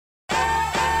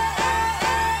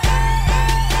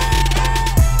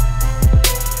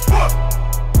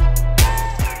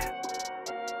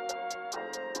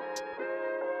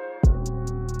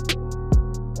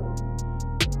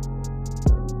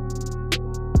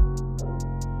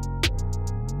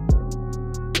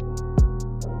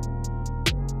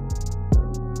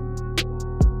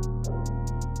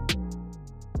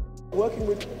working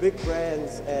with big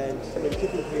brands and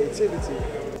keeping creativity,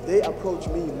 they approach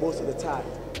me most of the time.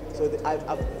 So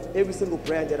every single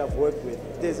brand that I've worked with,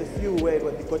 there's a few where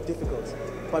it got difficult.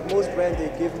 But most brands, they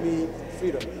give me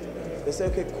freedom. They say,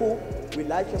 okay, cool, we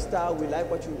like your style, we like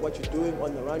what you're doing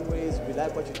on the runways, we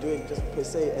like what you're doing just per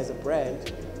se as a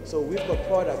brand. So we've got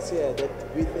products here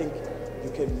that we think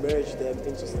you can merge them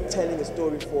into telling a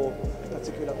story for a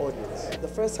particular audience. The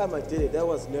first time I did it, that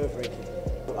was nerve-wracking.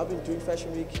 I've been doing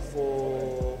Fashion Week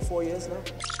for 4 years now.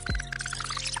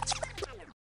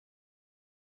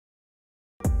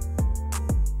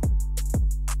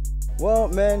 Well,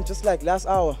 man, just like last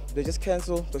hour, they just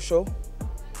canceled the show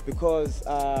because,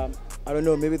 I don't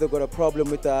know, maybe they've got a problem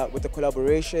with the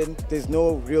collaboration. There's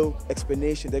no real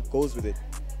explanation that goes with it.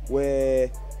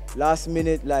 Where last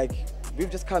minute, like,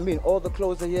 we've just come in, all the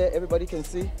clothes are here, everybody can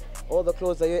see. All the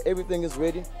clothes are here, everything is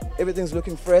ready, everything's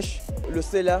looking fresh.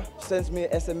 Lucilla sends me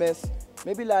an SMS,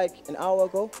 maybe like an hour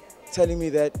ago, telling me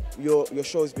that your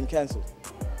show has been cancelled.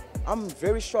 I'm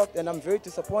very shocked and I'm very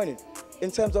disappointed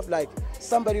in terms of like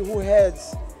somebody who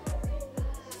has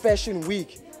Fashion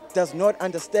Week does not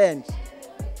understand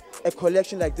a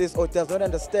collection like this or does not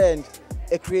understand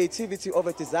a creativity of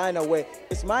a designer where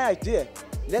it's my idea.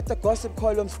 Let the gossip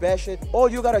columns bash it. All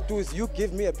you gotta do is you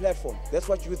give me a platform. That's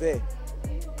what you're there.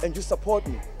 And you support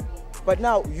me. But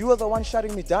now you are the one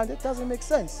shutting me down. That doesn't make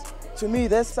sense. To me,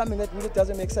 there's something that really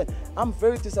doesn't make sense. I'm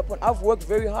very disappointed. I've worked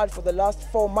very hard for the last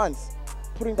 4 months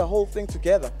putting the whole thing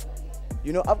together.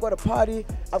 You know, I've got a party,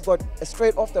 I've got a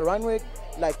straight off the runway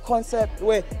like concept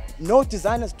where no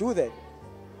designers do that.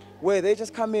 Where they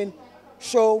just come in,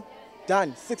 show,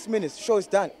 done, 6 minutes, show is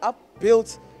done. I've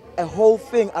built a whole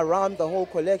thing around the whole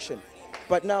collection.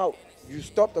 But now you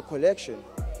stop the collection.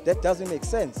 That doesn't make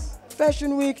sense.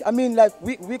 Fashion Week, I mean, like,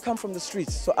 we come from the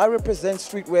streets, so I represent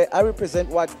streetwear, I represent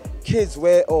what kids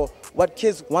wear or what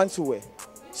kids want to wear.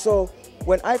 So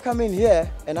when I come in here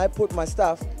and I put my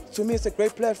stuff, to me it's a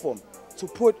great platform to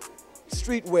put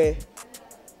streetwear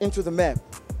into the map.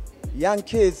 Young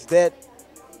kids that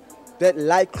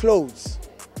like clothes,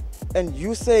 and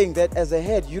you saying that as a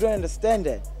head, you don't understand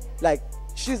that. Like,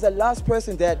 she's the last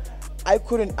person that I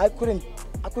couldn't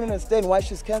understand why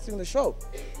she's canceling the show.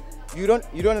 You don't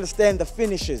understand the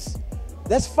finishes.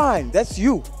 That's fine, that's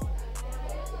you.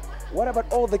 What about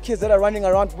all the kids that are running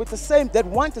around with the same, that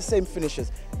want the same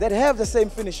finishes, that have the same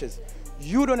finishes?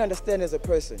 You don't understand as a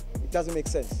person. It doesn't make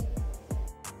sense.